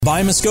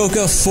By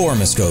Muskoka for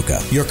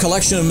Muskoka, your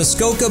collection of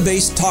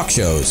Muskoka-based talk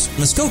shows.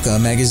 Muskoka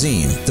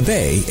Magazine, The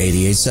Bay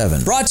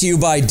 88.7. Brought to you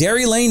by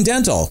Dairy Lane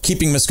Dental,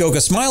 keeping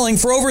Muskoka smiling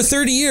for over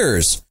 30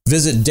 years.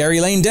 Visit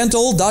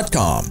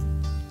DairyLaneDental.com.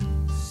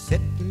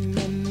 Sitting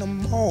in the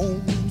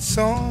morning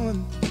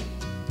sun,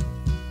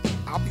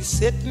 I'll be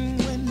sitting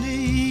when the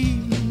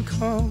evening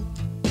comes,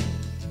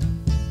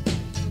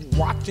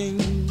 watching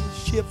the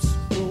ships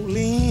roll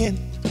in,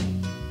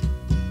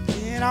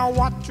 and I'll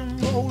watch them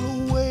roll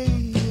away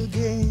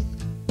again.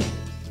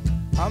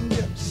 I'm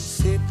just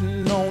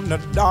sitting on the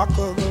dock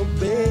of the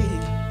bay,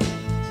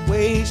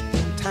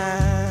 wasting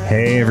time.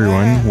 Hey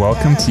everyone,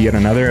 welcome to yet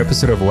another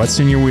episode of What's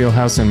in Your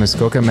Wheelhouse on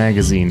Muskoka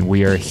Magazine.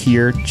 We are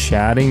here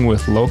chatting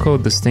with local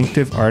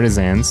distinctive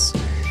artisans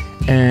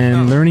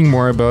and learning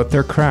more about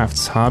their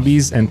crafts,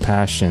 hobbies, and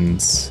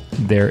passions.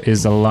 There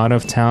is a lot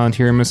of talent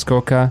here in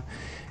Muskoka,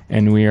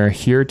 and we are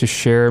here to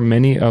share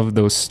many of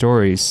those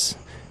stories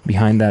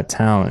behind that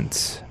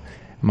talent.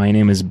 My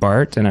name is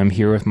Bart, and I'm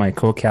here with my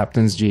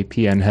co-captains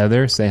JP and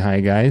Heather. Say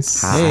hi,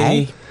 guys.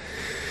 Hi.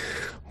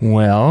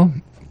 Well,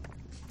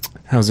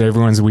 how's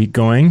everyone's week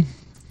going?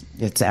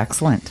 It's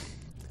excellent.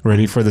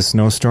 Ready for the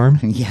snowstorm?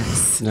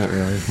 Yes. Not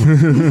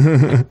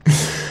really.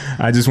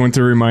 I just want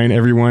to remind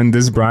everyone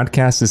this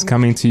broadcast is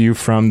coming to you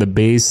from the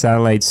Bay's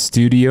Satellite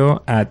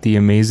Studio at the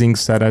amazing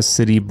Sada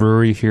City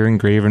Brewery here in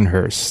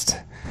Gravenhurst.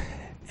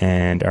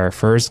 And our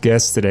first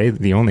guest today,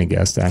 the only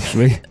guest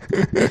actually,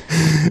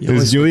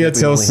 is Julia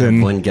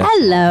Tilson.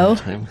 Hello.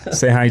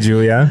 Say hi,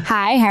 Julia.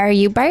 Hi, how are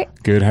you, Bart?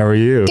 Good, how are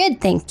you? Good,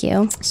 thank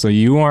you. So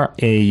you are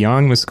a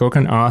young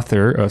Muskokan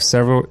author of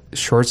several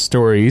short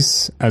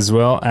stories, as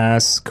well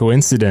as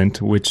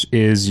Coincident, which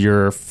is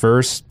your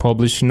first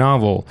published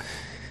novel.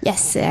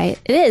 Yes, it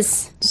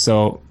is.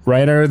 So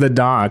right out of the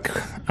dock,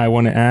 I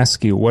want to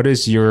ask you,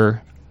 what's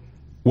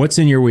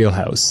in your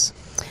wheelhouse?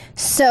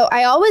 So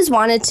I always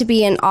wanted to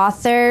be an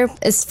author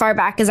as far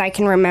back as I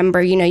can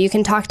remember. You know, you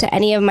can talk to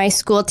any of my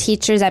school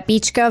teachers at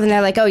Beach Grove and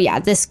they're like, oh yeah,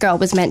 this girl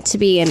was meant to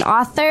be an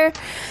author.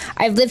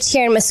 I've lived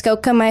here in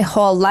Muskoka my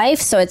whole life,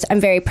 so I'm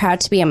very proud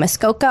to be a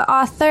Muskoka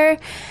author.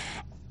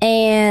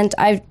 And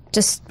I've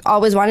just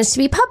always wanted to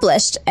be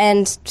published.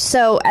 And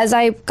so as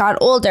I got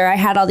older, I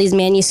had all these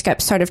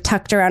manuscripts sort of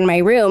tucked around my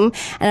room.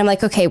 And I'm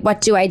like, okay,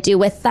 what do I do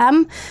with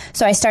them?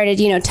 So I started,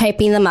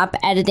 typing them up,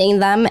 editing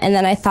them. And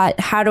then I thought,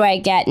 how do I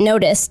get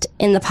noticed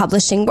in the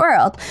publishing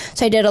world?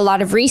 So I did a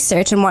lot of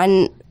research, and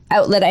one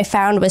outlet I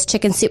found was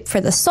Chicken Soup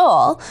for the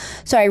Soul.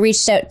 So I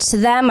reached out to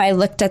them. I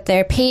looked at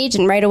their page,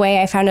 and right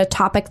away I found a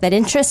topic that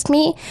interested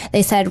me.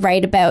 They said,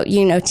 write about,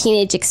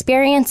 teenage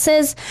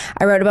experiences.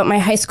 I wrote about my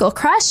high school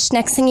crush.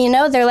 Next thing you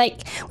know, they're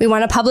like, we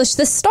want to publish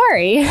this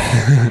story.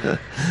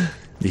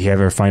 Did you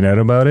ever find out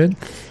about it?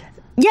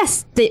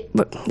 Yes,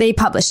 they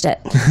published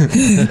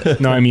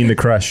it. No, I mean the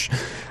crush.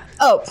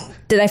 Oh,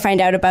 did I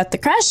find out about the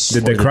crush?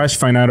 Did the crush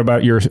find out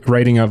about your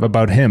writing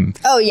about him?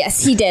 Oh,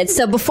 yes, he did.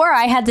 So before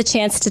I had the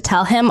chance to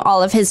tell him,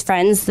 all of his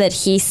friends that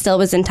he still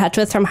was in touch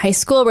with from high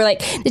school were like,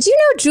 did you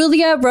know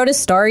Julia wrote a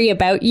story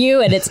about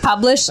you and it's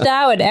published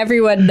now and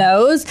everyone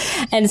knows?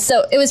 And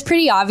so it was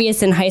pretty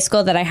obvious in high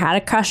school that I had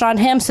a crush on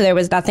him. So there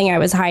was nothing I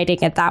was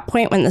hiding at that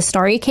point when the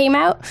story came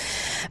out.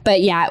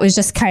 But yeah, it was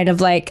just kind of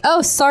like,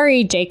 oh,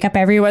 sorry, Jacob,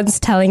 everyone's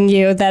telling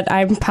you that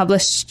I'm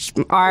published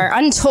our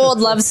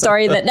untold love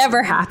story that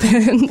never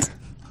happened.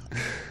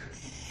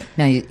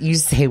 Now, you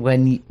say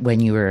when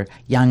you were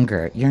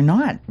younger, you're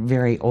not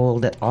very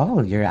old at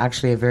all. You're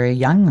actually a very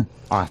young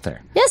author.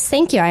 Yes,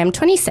 thank you. I am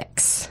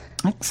 26.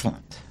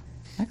 Excellent.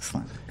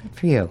 Excellent. Good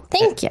for you.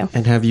 Thank you.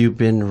 And have you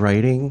been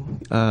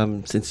writing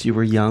since you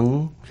were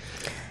young?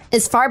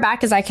 As far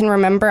back as I can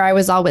remember, I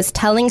was always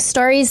telling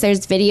stories.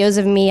 There's videos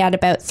of me at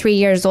about 3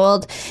 years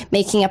old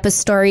making up a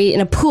story in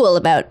a pool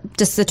about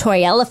just the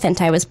toy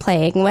elephant I was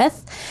playing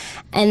with.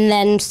 And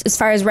then as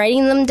far as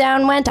writing them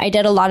down went, I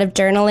did a lot of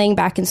journaling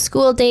back in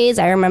school days.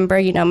 I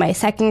remember, my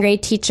second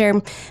grade teacher,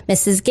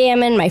 Mrs.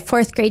 Gammon, my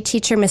fourth grade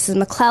teacher, Mrs.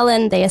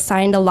 McClellan, they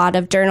assigned a lot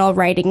of journal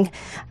writing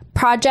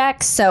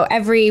projects. So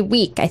every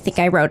week, I think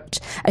I wrote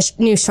a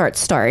new short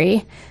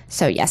story.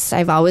 So yes,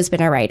 I've always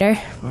been a writer.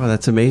 Oh,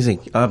 that's amazing.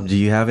 Do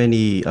you have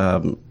any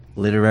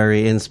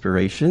literary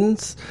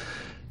inspirations?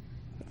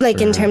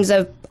 Like in terms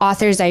of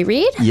authors I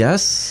read?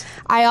 Yes.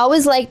 I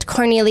always liked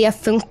Cornelia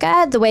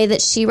Funke, the way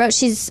that she wrote.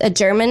 She's a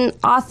German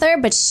author,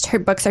 but her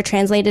books are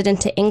translated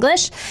into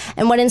English.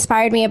 And what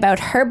inspired me about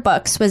her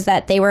books was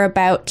that they were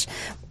about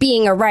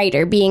being a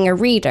writer, being a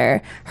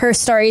reader. Her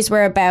stories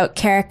were about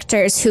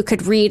characters who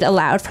could read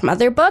aloud from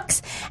other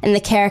books, and the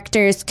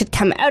characters could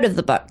come out of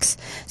the books.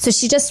 So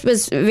she just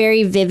was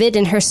very vivid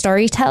in her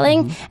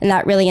storytelling, and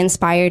that really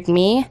inspired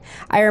me.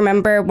 I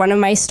remember one of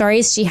my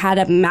stories, she had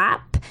a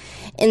map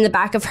in the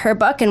back of her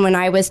book, and when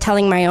I was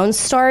telling my own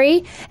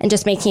story and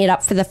just making it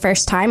up for the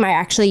first time, I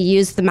actually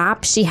used the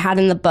map she had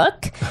in the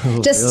book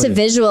to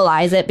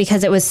visualize it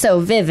because it was so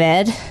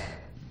vivid.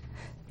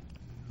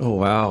 Oh,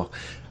 wow.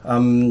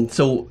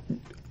 So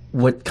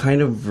what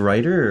kind of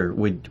writer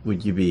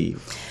would you be?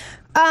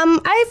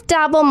 I've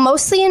dabbled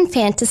mostly in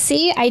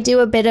fantasy. I do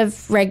a bit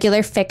of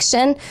regular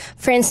fiction.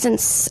 For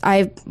instance,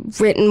 I've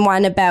written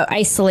one about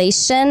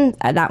isolation.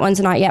 That one's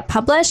not yet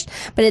published,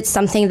 but it's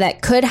something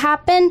that could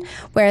happen,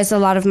 whereas a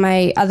lot of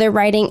my other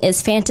writing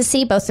is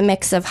fantasy, both a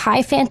mix of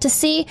high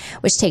fantasy,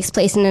 which takes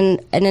place in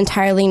an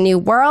entirely new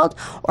world,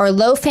 or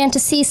low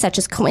fantasy, such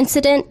as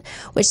Coincident,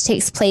 which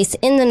takes place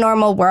in the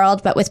normal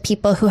world, but with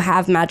people who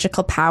have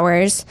magical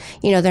powers.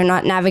 You know, they're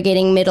not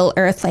navigating Middle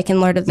Earth like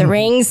in Lord of the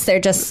Rings. They're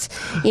just,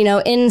 you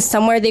know, in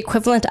somewhere the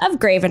equivalent of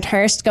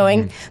Gravenhurst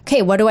going,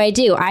 okay, what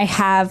do? I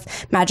have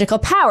magical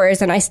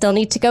powers and I still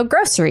need to go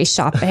grocery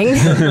shopping.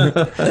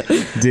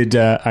 Did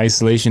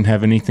isolation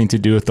have anything to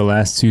do with the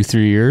last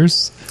 2-3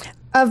 years?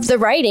 Of the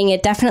writing,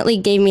 it definitely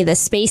gave me the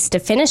space to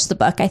finish the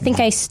book. I think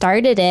I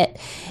started it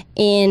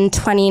in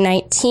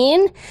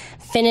 2019,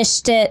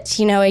 finished it,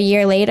 you know, a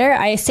year later.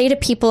 I say to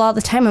people all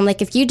the time, I'm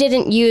like, if you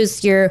didn't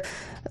use your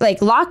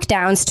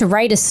lockdowns to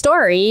write a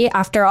story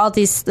after all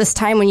this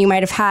time when you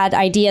might have had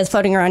ideas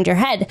floating around your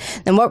head,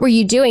 then what were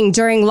you doing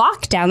during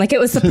lockdown? Like, it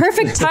was the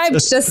perfect time to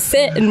just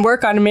sit and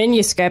work on a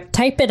manuscript,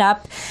 type it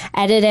up,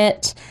 edit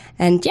it,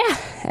 and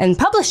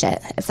publish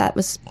it if that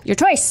was your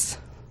choice.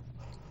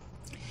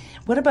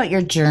 What about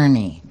your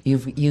journey?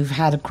 You've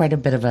had quite a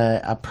bit of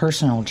a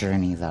personal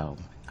journey, though,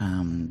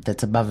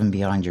 that's above and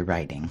beyond your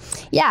writing.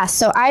 Yeah,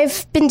 so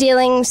I've been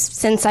dealing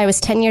since I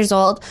was 10 years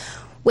old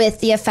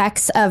with the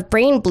effects of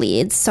brain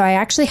bleeds. So I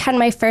actually had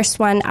my first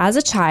one as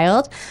a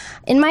child.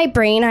 In my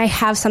brain, I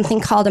have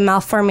something called a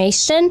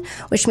malformation,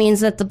 which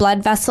means that the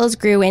blood vessels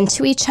grew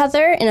into each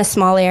other in a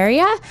small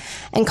area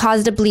and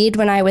caused a bleed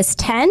when I was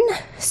 10.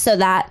 So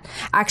that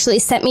actually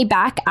set me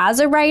back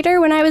as a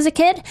writer when I was a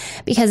kid,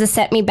 because it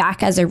set me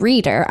back as a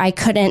reader. I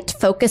couldn't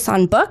focus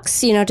on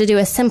books, you know, to do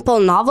a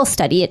simple novel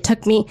study. It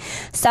took me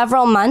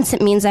several months.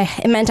 It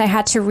meant I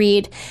had to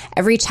read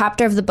every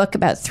chapter of the book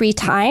about 3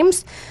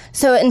 times.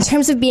 So in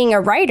terms of being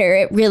a writer,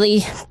 it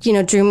really, you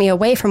know, drew me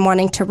away from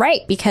wanting to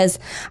write because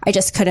I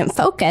just couldn't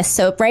focus.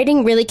 So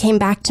writing really came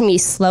back to me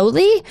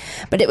slowly,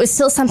 but it was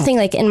still something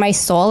like in my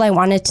soul I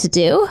wanted to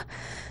do.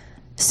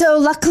 So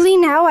luckily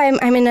now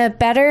I'm in a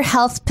better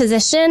health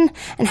position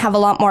and have a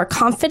lot more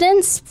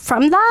confidence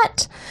from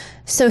that.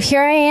 So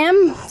here I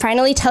am,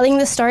 finally telling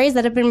the stories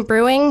that have been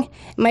brewing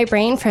in my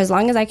brain for as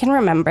long as I can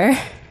remember.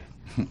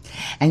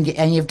 And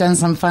you've done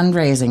some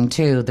fundraising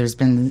too. There's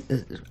been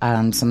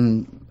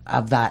some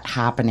of that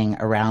happening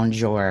around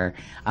your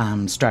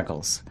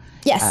struggles.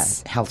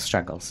 Yes. Health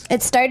struggles.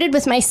 It started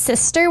with my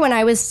sister when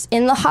I was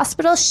in the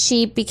hospital.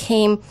 She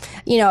became,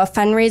 you know, a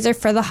fundraiser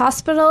for the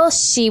hospital.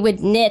 She would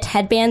knit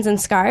headbands and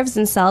scarves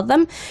and sell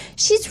them.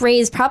 She's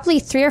raised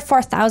probably $3,000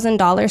 or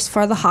 $4,000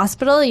 for the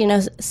hospital, you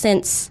know,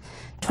 since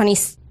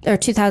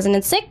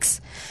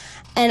 2006.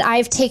 And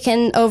I've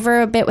taken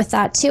over a bit with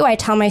that, too. I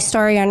tell my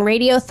story on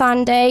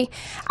Radiothon Day.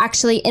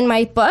 Actually, in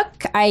my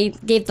book, I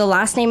gave the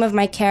last name of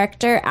my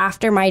character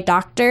after my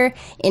doctor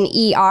in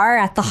ER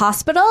at the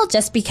hospital,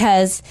 just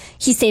because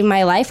he saved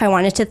my life. I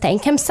wanted to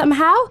thank him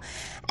somehow.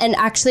 And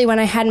actually, when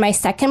I had my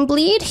second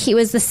bleed, he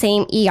was the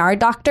same ER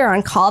doctor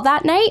on call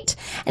that night.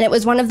 And it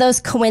was one of those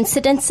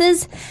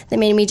coincidences that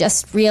made me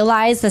just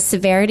realize the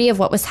severity of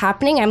what was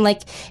happening. I'm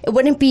like, it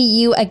wouldn't be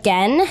you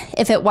again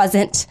if it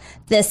wasn't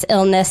this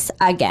illness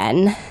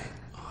again.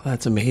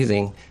 That's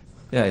amazing.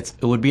 Yeah, it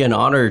would be an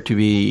honor to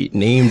be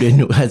named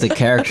as a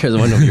character in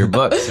one of your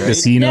books, right?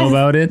 Does he know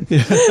about it?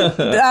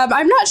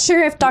 I'm not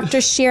sure if Dr.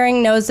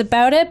 Shearing knows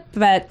about it,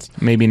 but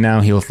maybe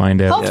now he'll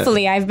find out.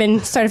 Hopefully. I've been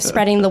sort of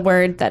spreading the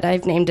word that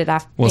I've named it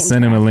after. We'll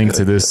send him a link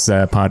to this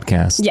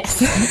podcast.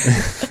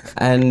 Yes.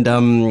 And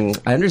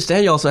I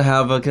understand you also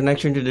have a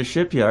connection to the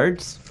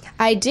shipyards.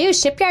 I do.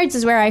 Shipyards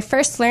is where I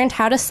first learned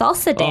how to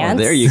salsa dance.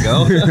 Oh, there you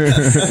go.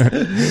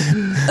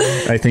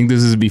 I think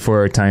this is before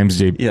our times,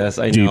 Yes,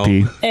 I know.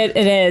 GP. It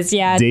is,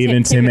 yeah. Dave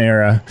and Tim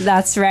era.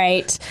 That's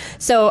right.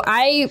 So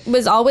I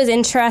was always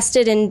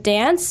interested in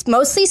dance.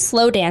 Mostly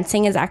slow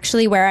dancing is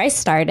actually where I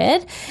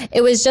started.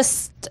 It was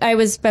just, I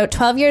was about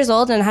 12 years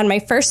old and had my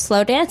first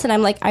slow dance, and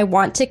I'm like, I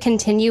want to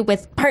continue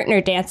with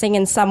partner dancing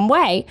in some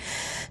way.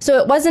 So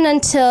it wasn't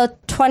until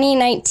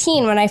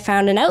 2019 when I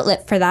found an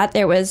outlet for that.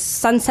 There was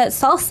Sunset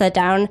Salsa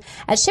down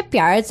at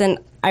Shipyards, and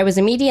I was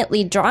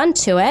immediately drawn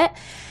to it,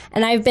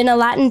 and I've been a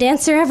Latin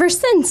dancer ever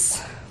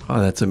since. Oh,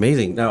 that's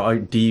amazing. Now,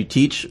 do you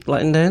teach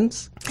Latin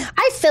dance?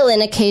 I fill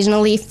in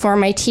occasionally for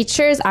my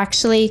teachers.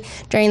 Actually,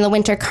 during the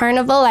Winter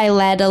Carnival, I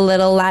led a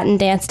little Latin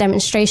dance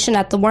demonstration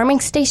at the warming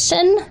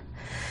station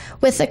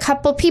with a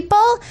couple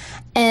people,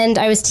 and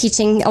I was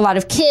teaching a lot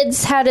of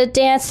kids how to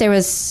dance. There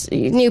was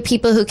new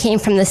people who came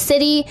from the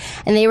city,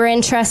 and they were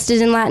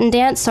interested in Latin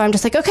dance, so I'm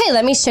just like, okay,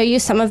 let me show you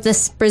some of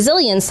this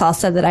Brazilian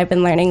salsa that I've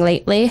been learning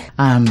lately.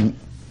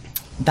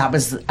 That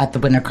was at the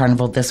Winter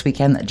Carnival this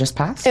weekend that just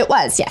passed? It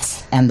was,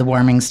 yes. And the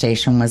warming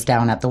station was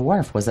down at the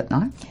wharf, was it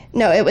not?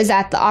 No, it was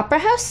at the Opera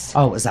House.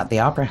 Oh, it was at the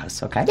Opera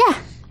House, okay. Yeah.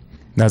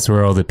 That's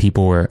where all the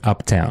people were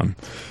uptown.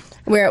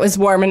 Where it was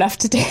warm enough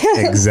to dance.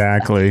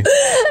 Exactly.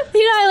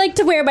 You know, I like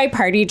to wear my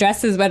party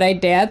dresses when I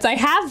dance. I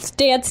have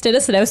danced in a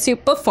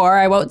snowsuit before.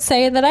 I won't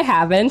say that I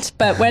haven't,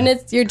 but when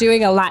you're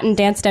doing a Latin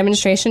dance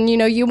demonstration,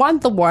 you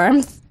want the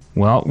warmth.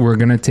 Well, we're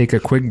going to take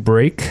a quick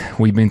break.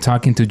 We've been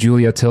talking to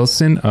Julia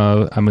Tilson,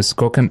 a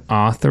Muskokan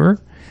author.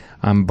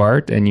 I'm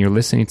Bart, and you're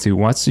listening to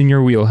What's in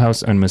Your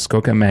Wheelhouse on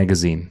Muskoka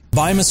Magazine.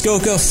 By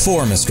Muskoka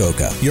for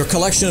Muskoka, your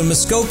collection of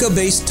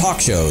Muskoka-based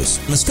talk shows.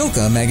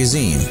 Muskoka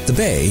Magazine, The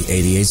Bay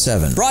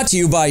 88.7. Brought to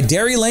you by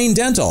Dairy Lane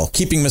Dental,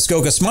 keeping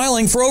Muskoka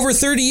smiling for over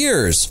 30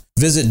 years.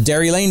 Visit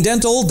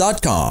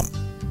DairyLaneDental.com.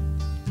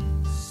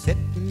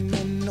 Sitting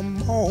in the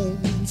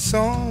morning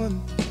sun,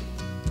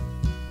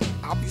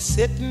 I'll be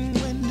sitting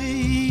when the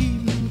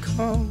evening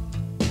comes,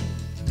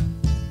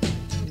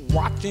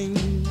 watching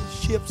the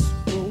ships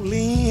roll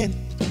in,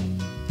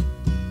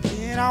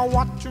 and I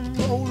watch them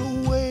roll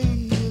away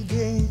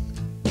again.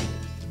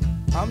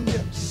 I'm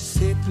just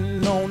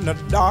sitting on the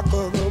dock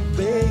of the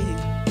bay,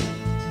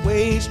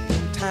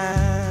 wasting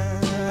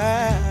time.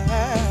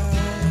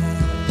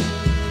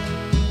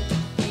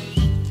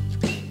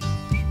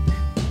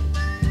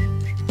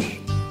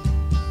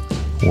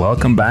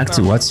 Welcome back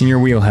to What's in Your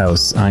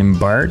Wheelhouse. I'm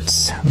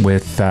Bart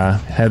with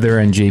Heather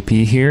and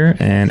JP here,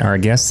 and our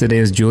guest today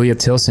is Julia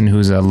Tilson,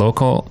 who's a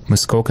local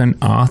Muskokan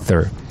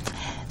author.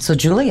 So,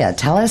 Julia,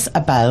 tell us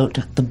about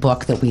the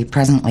book that we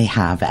presently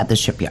have at the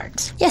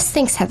shipyards. Yes,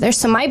 thanks, Heather.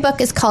 So my book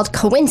is called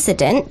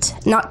Coincident,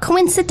 not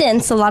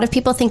coincidence. A lot of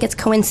people think it's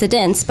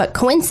coincidence, but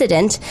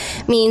coincident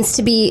means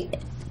to be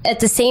at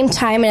the same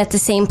time and at the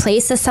same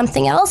place as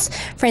something else.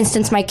 For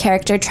instance, my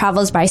character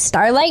travels by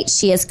starlight.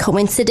 She is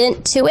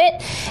coincident to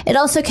it. It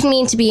also can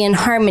mean to be in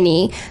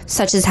harmony,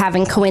 such as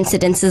having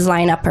coincidences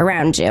line up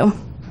around you.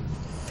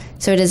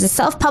 So it is a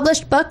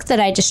self-published book that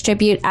I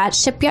distribute at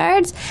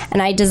shipyards, and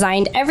I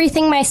designed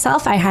everything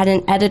myself. I had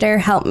an editor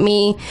help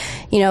me,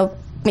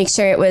 make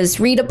sure it was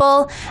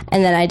readable,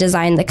 and then I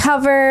designed the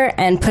cover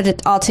and put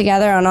it all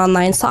together on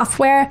online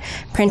software,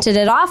 printed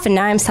it off, and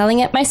now I'm selling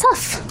it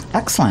myself.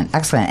 Excellent.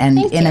 And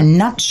in a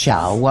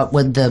nutshell,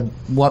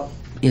 what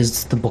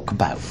is the book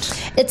about?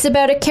 It's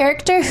about a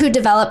character who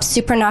develops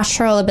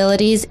supernatural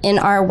abilities in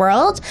our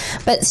world,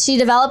 but she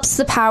develops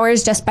the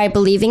powers just by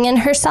believing in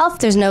herself.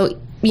 There's no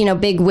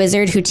big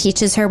wizard who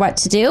teaches her what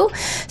to do.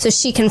 So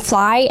she can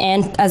fly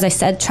and, as I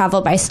said,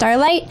 travel by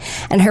starlight.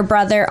 And her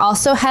brother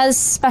also has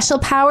special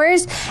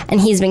powers,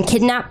 and he's been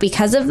kidnapped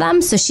because of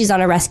them. So she's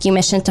on a rescue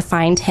mission to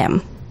find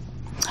him.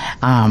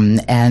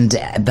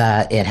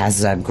 It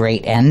has a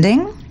great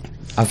ending,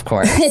 of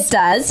course. It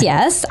does,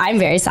 yes. I'm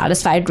very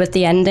satisfied with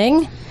the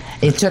ending.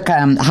 It took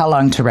how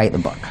long to write the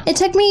book? It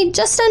took me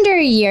just under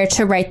a year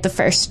to write the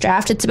first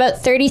draft. It's about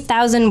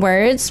 30,000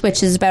 words,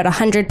 which is about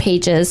 100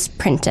 pages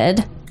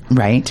printed.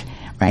 Right.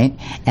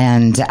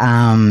 And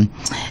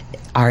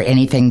are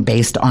anything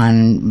based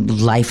on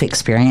life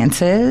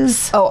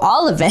experiences? Oh,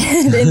 all of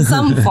it in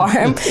some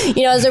form.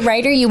 As a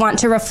writer, you want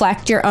to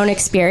reflect your own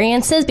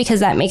experiences because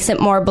that makes it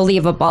more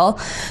believable.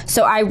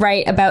 So I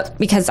write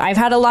because I've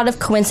had a lot of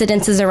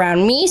coincidences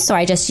around me, so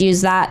I just use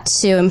that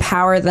to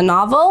empower the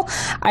novel.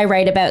 I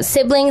write about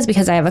siblings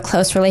because I have a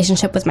close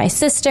relationship with my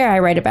sister. I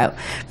write about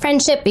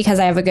friendship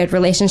because I have a good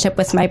relationship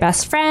with my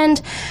best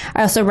friend.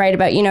 I also write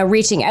about,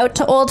 reaching out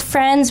to old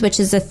friends, which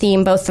is a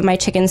theme both in my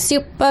Chicken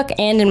Soup book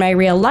and in my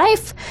real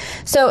life.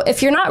 So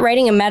if you're not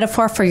writing a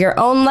metaphor for your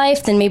own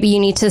life, then maybe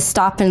you need to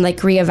stop and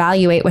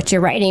reevaluate what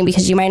you're writing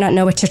because you might not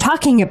know what you're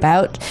talking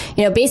about.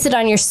 Base it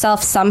on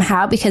yourself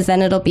somehow because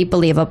then it'll be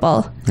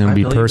believable. It'll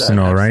be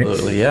personal, right?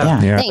 Absolutely, yeah.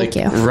 Thank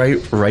you.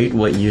 Write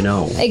what you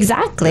know.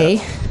 Exactly.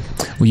 Yeah.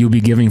 Will you be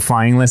giving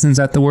flying lessons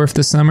at the wharf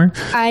this summer?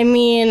 I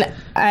mean,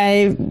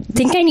 I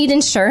think I need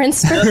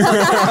insurance for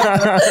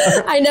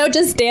that. I know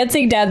just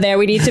dancing down there,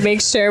 we need to make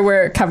sure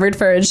we're covered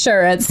for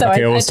insurance. So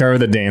okay, we'll start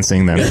with the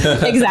dancing then.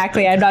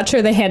 Exactly. I'm not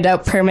sure they hand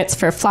out permits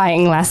for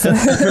flying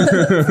lessons.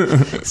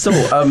 So,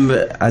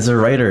 as a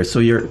writer, so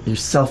you're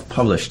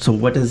self-published. So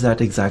what does that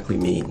exactly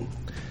mean?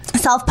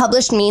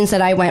 Self-published means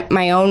that I went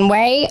my own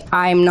way.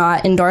 I'm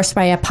not endorsed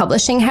by a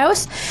publishing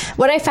house.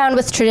 What I found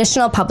with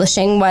traditional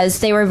publishing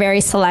was they were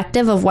very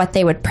selective of what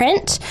they would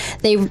print.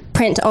 They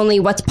print only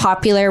what's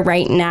popular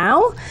right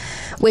now,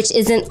 which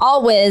isn't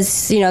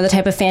always, the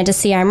type of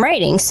fantasy I'm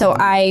writing. So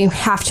I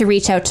have to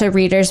reach out to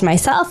readers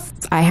myself.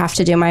 I have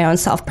to do my own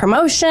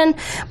self-promotion,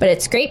 but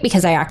it's great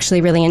because I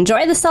actually really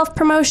enjoy the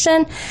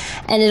self-promotion.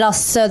 And it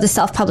also, the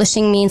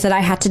self-publishing means that I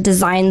had to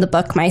design the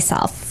book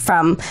myself,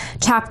 from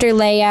chapter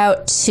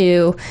layout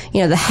to,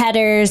 the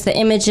headers, the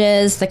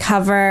images, the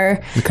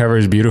cover. The cover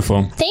is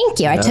beautiful. Thank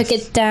you. Yes. I took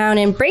it down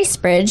in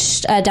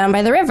Bracebridge, down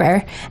by the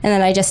river, and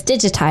then I just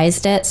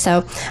digitized it.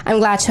 So I'm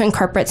glad to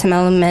incorporate some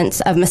elements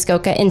of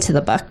Muskoka into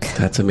the book.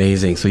 That's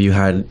amazing. So you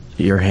had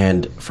your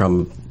hand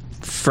from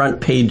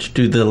front page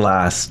to the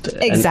last.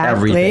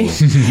 Exactly. And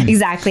everything.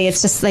 Exactly.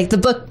 It's just the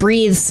book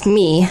breathes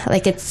me.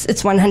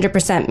 It's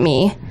 100%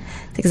 me.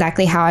 It's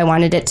exactly how I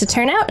wanted it to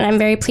turn out, and I'm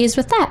very pleased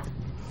with that.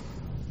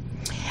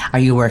 Are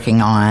you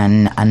working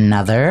on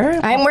another?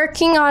 I'm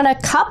working on a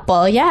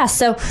couple, yeah.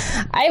 So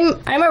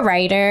I'm a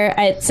writer.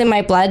 It's in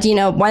my blood. You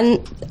know,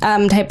 one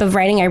type of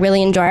writing I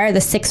really enjoy are the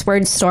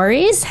 6-word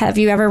stories. Have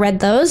you ever read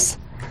those?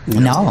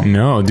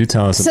 No, do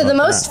tell us about So the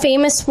most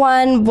famous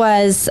one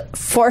was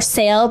For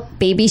Sale,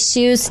 Baby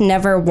Shoes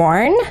Never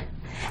Worn.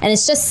 And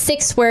it's just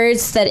 6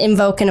 words that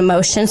invoke an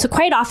emotion. So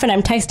quite often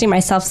I'm texting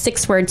myself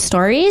 6-word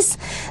stories.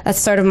 That's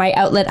sort of my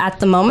outlet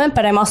at the moment.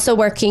 But I'm also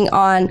working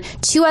on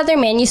 2 other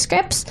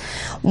manuscripts.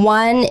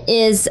 One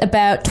is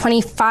about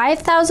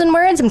 25,000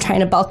 words. I'm trying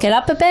to bulk it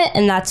up a bit.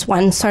 And that's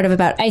one sort of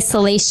about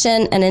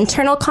isolation and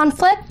internal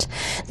conflict.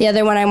 The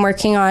other one I'm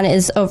working on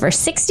is over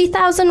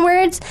 60,000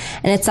 words.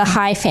 And it's a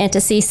high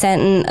fantasy set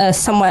in a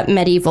somewhat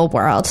medieval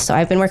world. So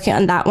I've been working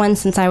on that one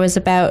since I was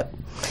about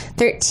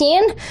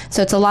 13,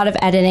 so it's a lot of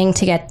editing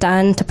to get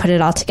done to put it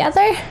all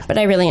together, but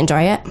I really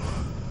enjoy it.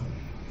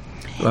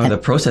 Well, the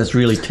process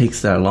really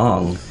takes that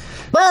long.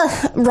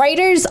 Well,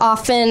 writers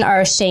often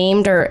are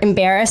ashamed or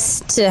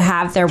embarrassed to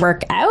have their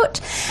work out,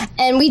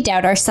 and we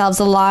doubt ourselves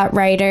a lot,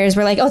 writers.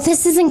 We're like, oh,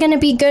 this isn't going to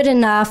be good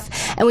enough,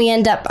 and we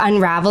end up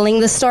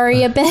unraveling the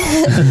story a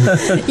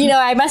bit. You know,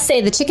 I must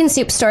say the chicken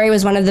soup story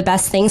was one of the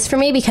best things for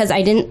me because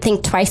I didn't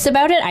think twice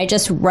about it. I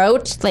just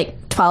wrote like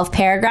 12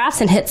 paragraphs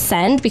and hit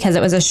send because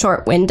it was a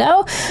short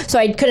window. So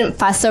I couldn't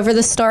fuss over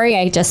the story.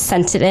 I just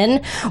sent it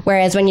in.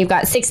 Whereas when you've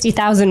got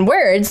 60,000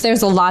 words,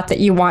 there's a lot that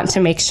you want to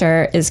make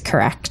sure is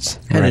correct.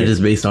 And it is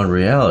based on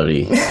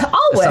reality.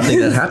 Always.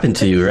 Something that happened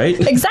to you, right?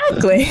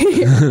 Exactly.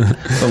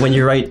 But when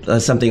you write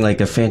something like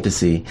a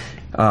fantasy,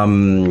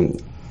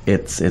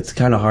 it's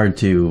kind of hard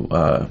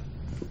to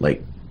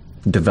like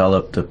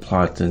develop the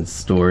plot and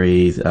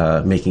stories,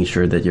 making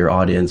sure that your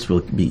audience will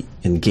be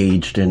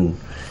engaged in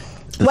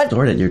the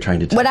story that you're trying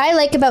to tell. What I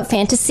like about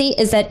fantasy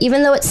is that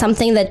even though it's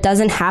something that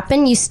doesn't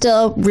happen, you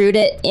still root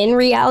it in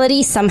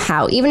reality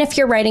somehow. Even if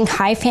you're writing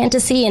high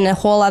fantasy in a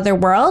whole other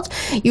world,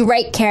 you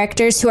write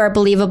characters who are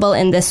believable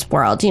in this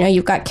world. You know,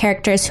 you've got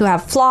characters who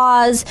have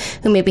flaws,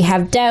 who maybe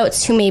have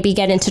doubts, who maybe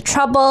get into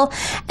trouble.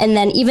 And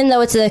then even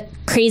though it's a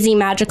crazy,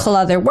 magical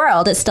other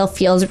world, it still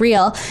feels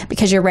real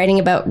because you're writing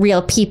about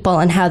real people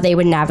and how they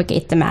would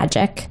navigate the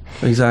magic.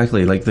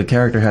 Exactly. Like the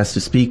character has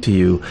to speak to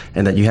you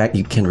and that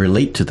you can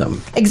relate to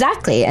them.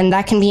 Exactly. And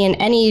that can be in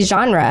any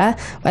genre,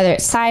 whether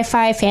it's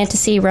sci-fi,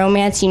 fantasy,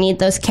 romance. You need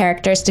those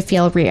characters to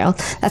feel real.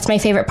 That's my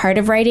favorite part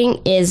of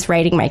writing, is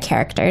writing my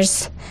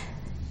characters.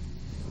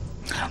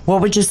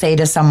 What would you say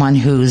to someone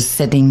who's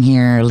sitting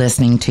here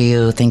listening to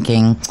you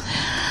thinking,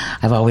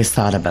 I've always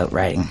thought about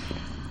writing?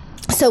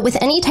 So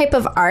with any type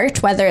of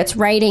art, whether it's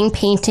writing,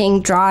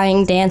 painting,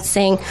 drawing,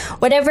 dancing,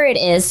 whatever it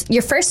is,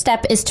 your first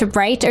step is to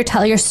write or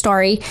tell your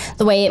story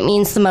the way it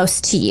means the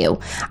most to you.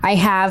 I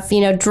have,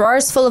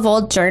 drawers full of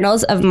old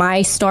journals of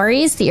my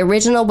stories, the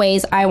original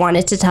ways I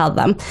wanted to tell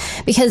them,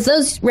 because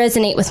those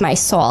resonate with my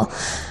soul.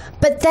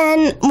 But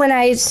then when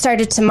I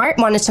started to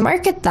wanted to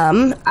market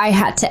them, I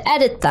had to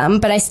edit them,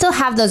 but I still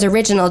have those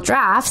original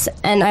drafts.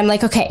 And I'm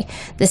like, okay,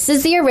 this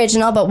is the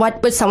original, but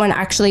what would someone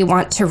actually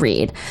want to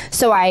read?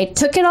 So I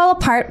took it all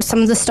apart,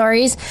 some of the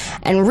stories,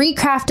 and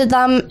recrafted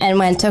them and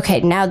went,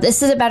 okay, now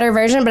this is a better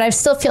version, but I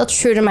still feel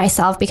true to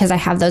myself because I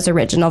have those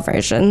original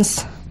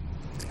versions.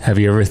 Have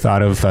you ever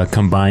thought of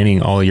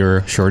combining all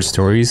your short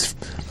stories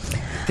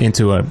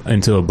into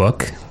a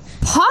book?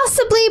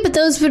 Possibly, but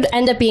those would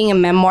end up being a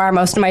memoir.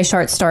 Most of my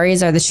short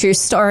stories are the true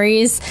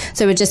stories,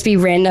 so it would just be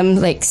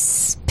random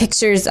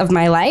pictures of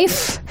my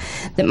life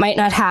that might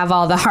not have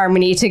all the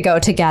harmony to go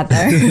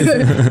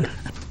together.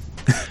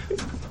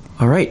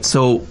 All right,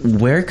 so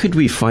where could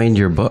we find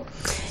your book?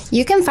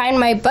 You can find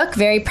my book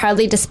very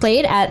proudly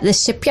displayed at the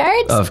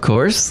Shipyards. Of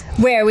course.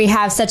 Where we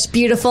have such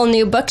beautiful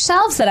new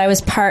bookshelves that I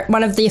was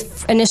one of the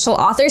initial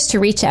authors to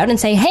reach out and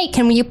say, hey,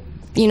 can we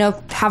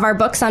have our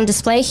books on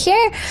display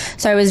here?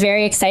 So I was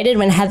very excited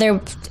when Heather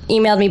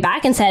emailed me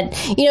back and said,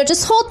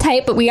 just hold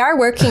tight, but we are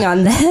working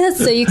on this.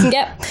 So you can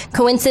get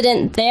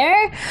Coincident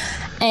there.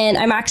 And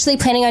I'm actually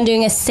planning on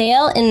doing a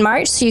sale in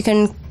March, so you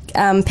can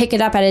pick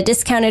it up at a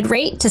discounted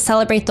rate to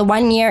celebrate the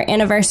 1-year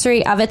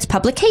anniversary of its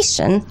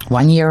publication.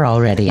 1 year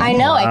already. I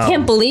know. Wow. I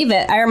can't believe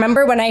it. I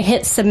remember when I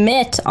hit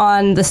submit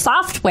on the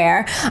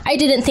software, I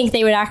didn't think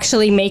they would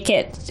actually make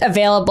it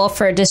available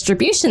for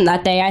distribution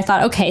that day. I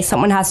thought, okay,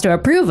 someone has to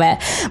approve it.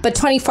 But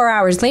 24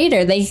 hours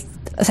later, they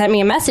sent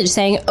me a message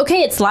saying,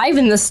 okay, it's live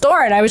in the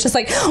store. And I was just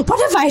like, what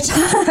have I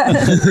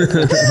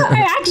done?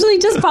 I actually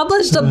just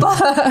published a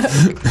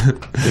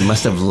book. They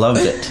must have loved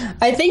it.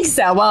 I think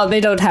so. Well,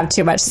 they don't have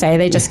too much say.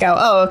 They just go,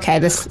 oh, okay,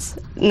 this is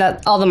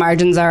not, all the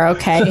margins are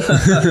okay.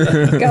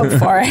 Go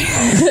for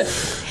it.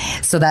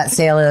 So that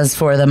sale is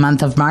for the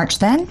month of March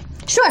then?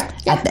 Sure.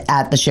 Yeah.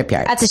 At the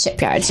Shipyard? At the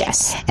Shipyards,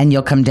 yes. And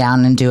you'll come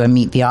down and do a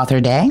Meet the Author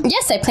Day?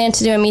 Yes, I plan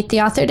to do a Meet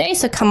the Author Day,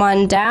 so come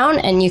on down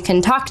and you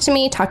can talk to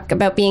me, talk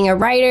about being a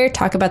writer,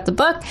 talk about the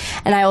book,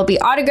 and I will be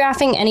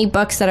autographing any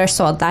books that are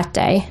sold that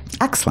day.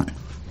 Excellent.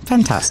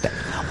 Fantastic.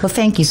 Well,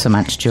 thank you so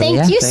much,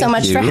 Julia. Thank you so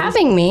much for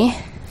having me.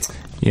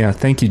 Yeah,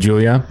 thank you,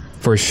 Julia.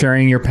 for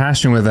sharing your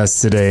passion with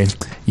us today.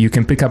 You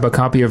can pick up a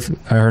copy of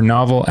her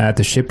novel at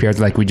the Shipyard,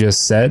 like we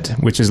just said,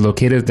 which is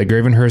located at the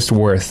Gravenhurst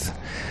Wharf.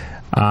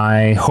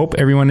 I hope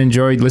everyone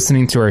enjoyed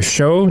listening to our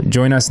show.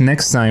 Join us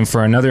next time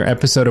for another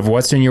episode of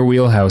What's in Your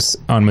Wheelhouse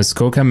on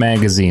Muskoka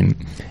Magazine.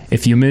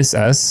 If you miss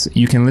us,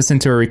 you can listen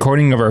to a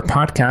recording of our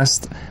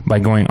podcast by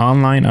going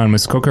online on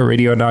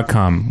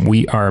muskokaradio.com.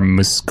 We are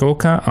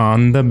Muskoka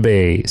on the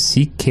Bay,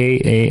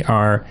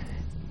 CKAR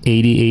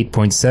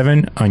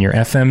 88.7 on your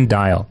FM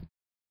dial.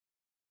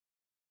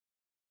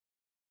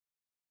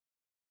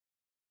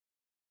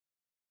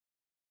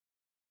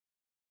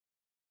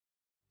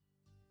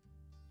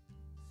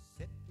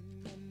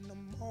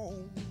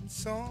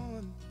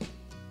 Sun,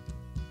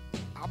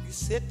 I'll be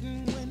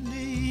sitting when the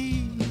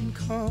evening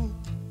comes,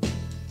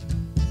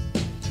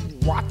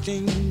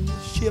 watching the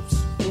ships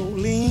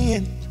roll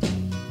in,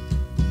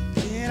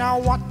 and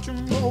I'll watch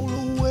them roll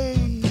away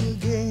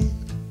again.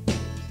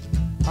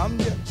 I'm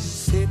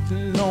just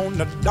sitting on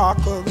the dock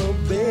of the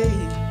bay,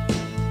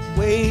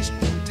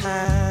 wasting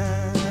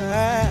time.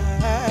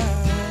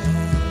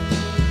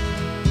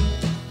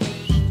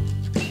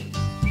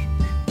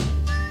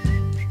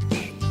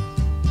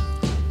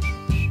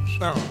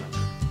 No.